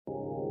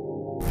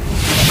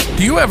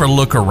Do you ever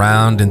look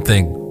around and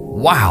think,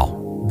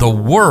 wow, the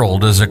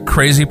world is a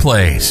crazy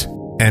place,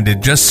 and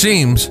it just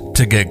seems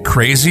to get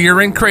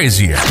crazier and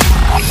crazier?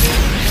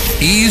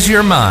 Ease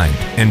your mind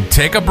and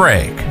take a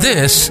break.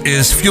 This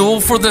is Fuel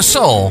for the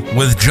Soul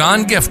with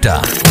John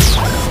Giftah.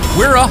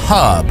 We're a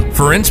hub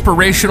for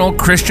inspirational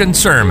Christian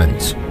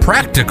sermons,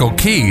 practical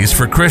keys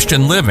for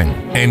Christian living,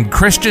 and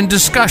Christian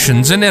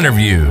discussions and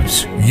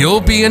interviews.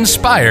 You'll be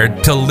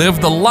inspired to live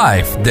the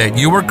life that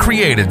you were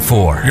created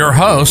for. Your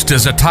host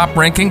is a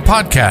top-ranking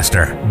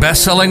podcaster,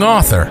 best-selling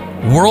author,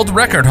 world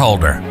record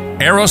holder,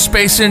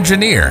 aerospace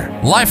engineer,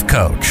 life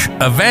coach,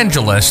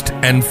 evangelist,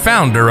 and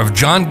founder of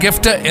John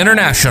Giftah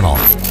International.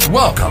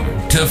 Welcome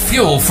to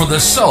Fuel for the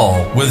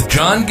Soul with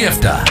John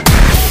Giftah.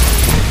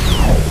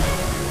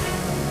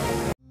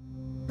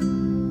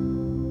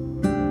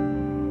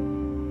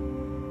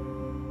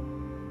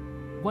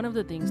 One of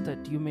the things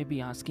that you may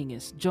be asking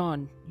is,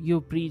 John,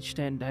 you preached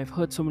and I've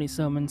heard so many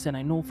sermons and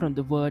I know from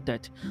the word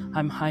that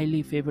I'm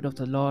highly favored of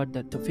the Lord,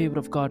 that the favor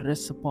of God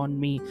rests upon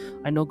me.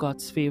 I know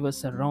God's favor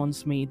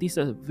surrounds me. These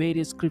are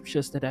various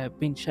scriptures that I have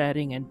been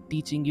sharing and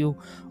teaching you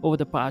over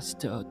the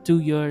past 2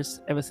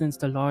 years, ever since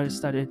the Lord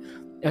started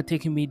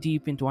taking me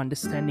deep into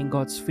understanding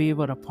God's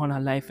favor upon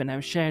our life. And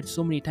I've shared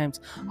so many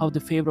times how the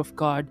favor of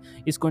God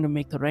is going to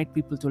make the right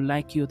people to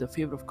like you. The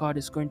favor of God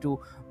is going to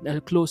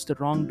close the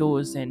wrong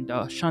doors and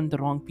shun the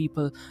wrong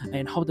people,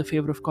 and how the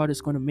favor of God is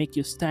going to make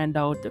you stand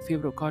out. The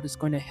favor of God is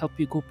going to help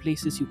you go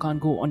places you can't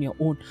go on your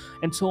own,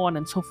 and so on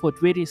and so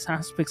forth. Various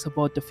aspects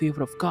about the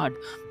favor of God.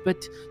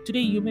 But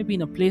today you may be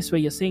in a place where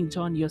you're saying,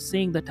 John, you're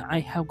saying that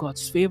I have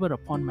God's favor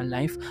upon my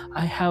life.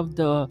 I have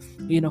the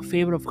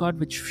favor of God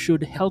which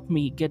should help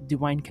me get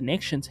divine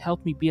connections,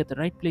 help me be at the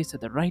right place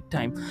at the right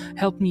time,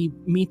 help me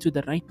meet with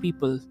the right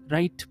people,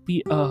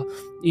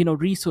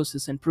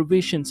 resources and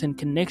provisions and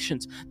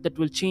connections that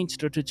will change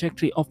the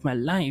trajectory of my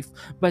life.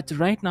 But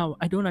right now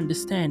I don't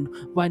understand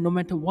why no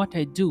matter what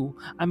I do,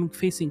 I'm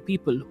facing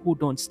people who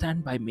don't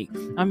stand by me.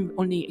 I'm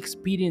only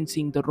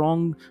experiencing the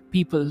wrong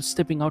people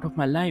stepping out of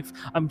my life.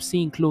 I'm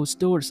seeing closed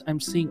doors. I'm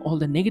seeing all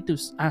the negative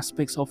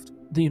aspects of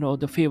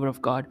the favor of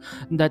God.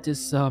 That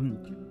is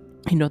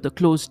the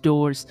closed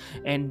doors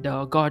and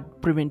God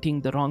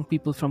preventing the wrong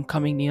people from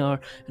coming near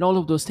and all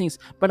of those things.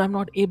 But I'm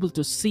not able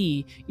to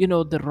see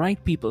the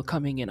right people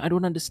coming in. I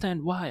don't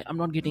understand why I'm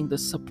not getting the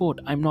support.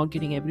 I'm not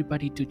getting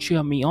everybody to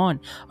cheer me on.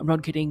 I'm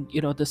not getting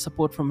the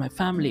support from my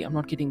family. I'm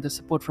not getting the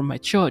support from my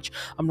church.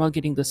 I'm not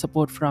getting the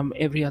support from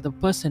every other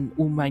person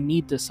whom I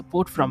need the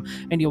support from.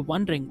 And you're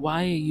wondering,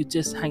 why are you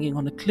just hanging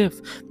on a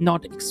cliff,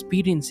 not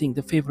experiencing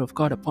the favor of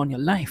God upon your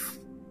life?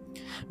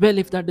 Well,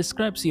 if that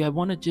describes you, I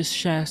want to just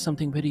share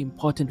something very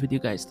important with you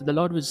guys that the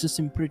Lord was just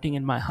imprinting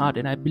in my heart,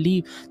 and I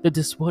believe that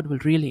this word will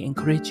really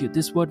encourage you.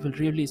 This word will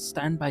really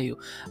stand by you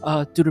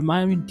to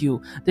remind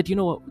you that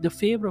the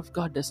favor of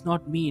God does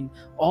not mean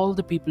all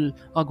the people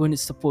are going to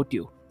support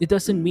you. It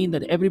doesn't mean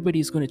that everybody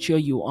is going to cheer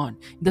you on.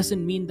 It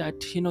doesn't mean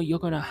that you're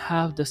going to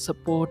have the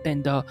support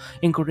and the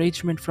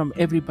encouragement from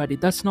everybody.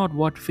 That's not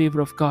what favor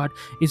of God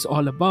is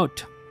all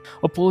about.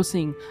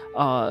 Opposing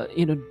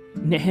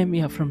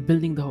Nehemiah from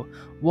building the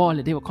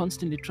wall, they were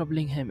constantly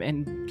troubling him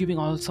and giving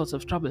all sorts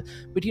of trouble.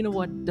 But you know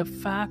what, the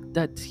fact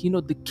that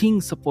the king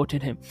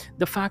supported him,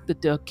 the fact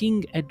that the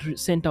king had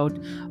sent out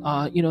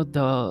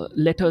the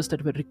letters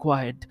that were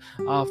required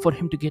for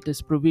him to get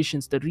his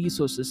provisions, the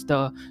resources,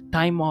 the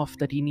time off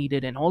that he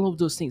needed, and all of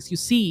those things, you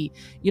see,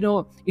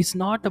 it's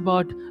not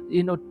about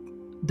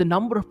the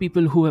number of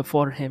people who were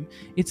for him.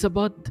 It's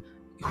about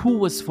who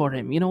was for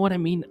him. You know what I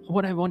mean?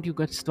 What I want you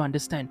guys to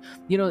understand,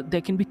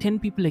 there can be 10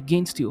 people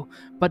against you,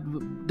 but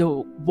the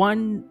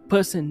one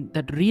person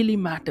that really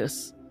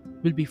matters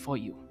will be for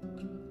you.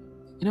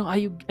 Are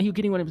you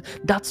getting what I'm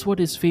saying? That's what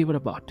is favor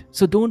about.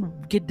 So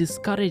don't get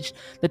discouraged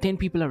that 10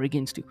 people are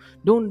against you.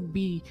 Don't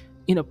be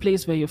in a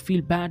place where you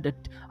feel bad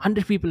that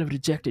 100 people have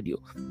rejected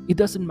you. It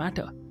doesn't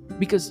matter,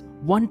 because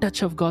one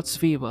touch of God's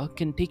favor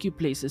can take you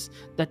places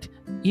that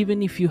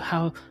even if you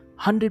have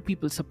 100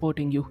 people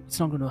supporting you, it's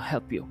not going to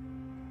help you.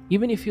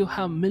 Even if you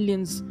have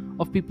millions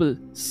of people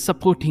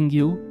supporting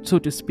you, so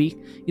to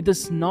speak, it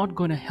is not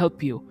going to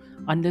help you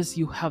unless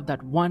you have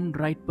that one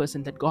right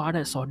person that God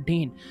has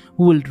ordained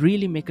who will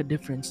really make a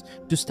difference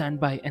to stand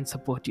by and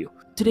support you.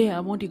 Today,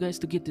 I want you guys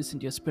to get this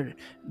into your spirit.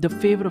 The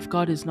favor of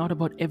God is not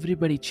about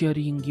everybody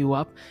cheering you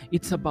up.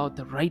 It's about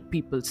the right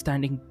people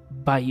standing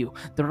by you,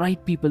 the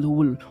right people who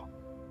will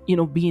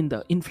be in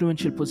the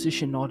influential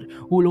position, or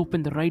who will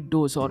open the right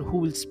doors, or who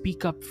will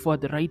speak up for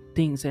the right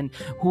things, and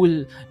who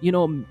will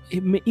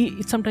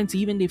sometimes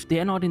even if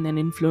they're not in an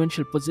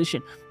influential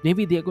position,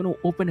 maybe they're going to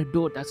open a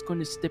door that's going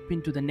to step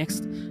into the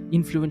next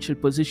influential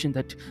position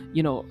that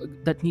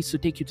that needs to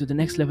take you to the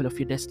next level of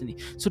your destiny.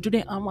 So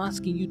today I'm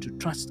asking you to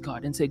trust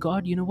God and say,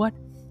 God, you know what?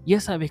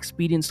 Yes, I've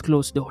experienced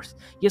closed doors.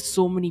 Yes,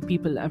 so many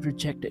people have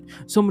rejected.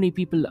 So many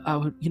people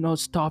have,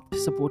 stopped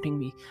supporting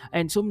me.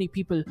 And so many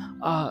people,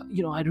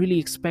 I really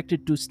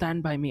expected to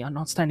stand by me are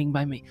not standing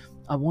by me.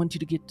 I want you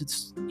to get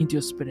this into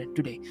your spirit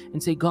today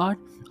and say, God,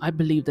 I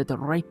believe that the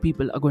right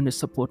people are going to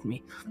support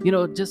me.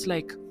 Just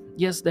like,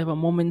 yes, there were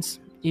moments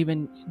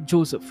even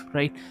Joseph,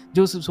 right?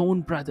 Joseph's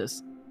own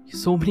brothers,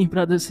 so many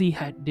brothers he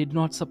had, did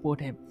not support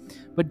him.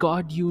 But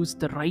God used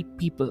the right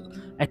people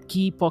at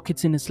key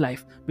pockets in his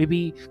life.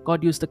 Maybe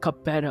God used the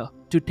cupbearer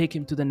to take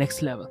him to the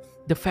next level,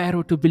 the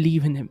Pharaoh to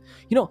believe in him.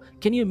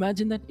 Can you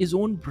imagine that? His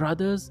own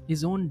brothers,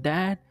 his own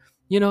dad,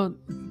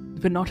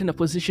 were not in a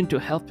position to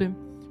help him.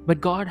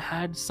 But God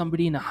had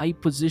somebody in a high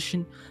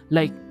position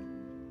like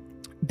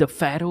the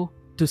Pharaoh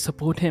to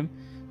support him,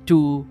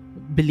 to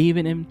believe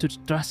in him, to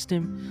trust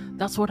him.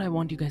 That's what I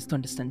want you guys to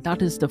understand.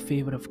 That is the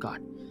favor of God.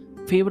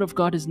 Favor of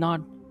God is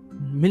not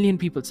million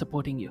people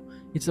supporting you.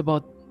 It's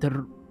about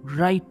the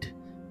right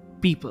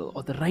people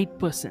or the right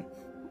person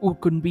who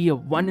could be a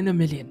 1 in a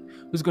million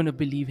who's going to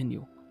believe in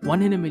you,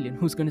 1 in a million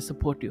who's going to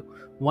support you,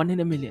 1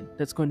 in a million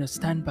that's going to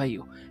stand by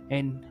you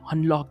and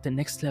unlock the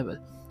next level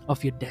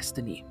of your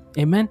destiny.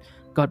 Amen.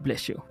 God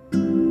bless you.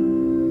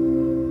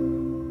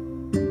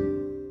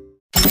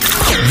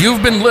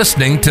 You've been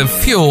listening to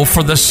Fuel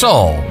for the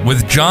Soul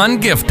with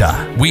John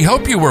Giftah. We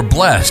hope you were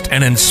blessed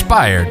and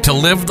inspired to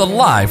live the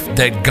life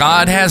that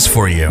God has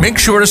for you. Make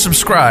sure to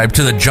subscribe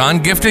to the John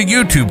Giftah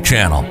YouTube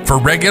channel for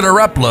regular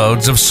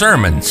uploads of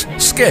sermons,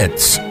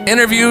 skits,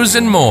 interviews,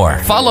 and more.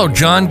 Follow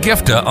John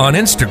Giftah on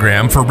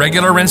Instagram for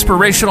regular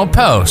inspirational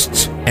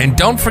posts. And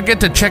don't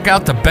forget to check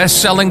out the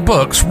best-selling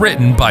books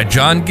written by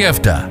John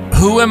Giftah,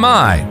 Who Am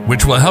I?,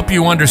 which will help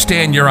you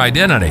understand your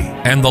identity,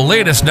 and the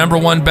latest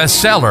 #1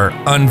 bestseller,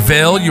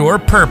 Unveil Your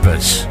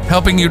Purpose,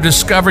 helping you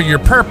discover your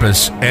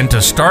purpose and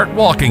to start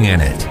walking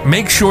in it.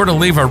 Make sure to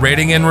leave a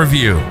rating and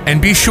review,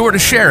 and be sure to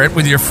share it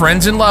with your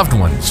friends and loved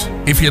ones.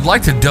 If you'd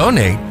like to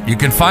donate, you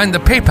can find the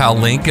PayPal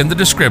link in the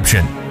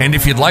description. And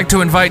if you'd like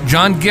to invite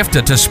John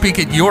Giftah to speak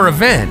at your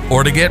event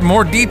or to get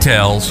more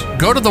details,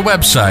 go to the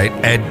website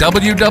at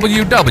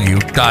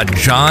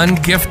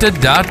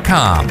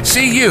www.johngiftah.com.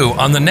 See you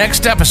on the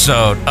next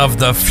episode of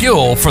The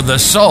Fuel for the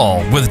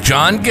Soul with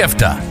John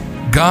Giftah.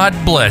 God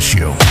bless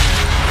you.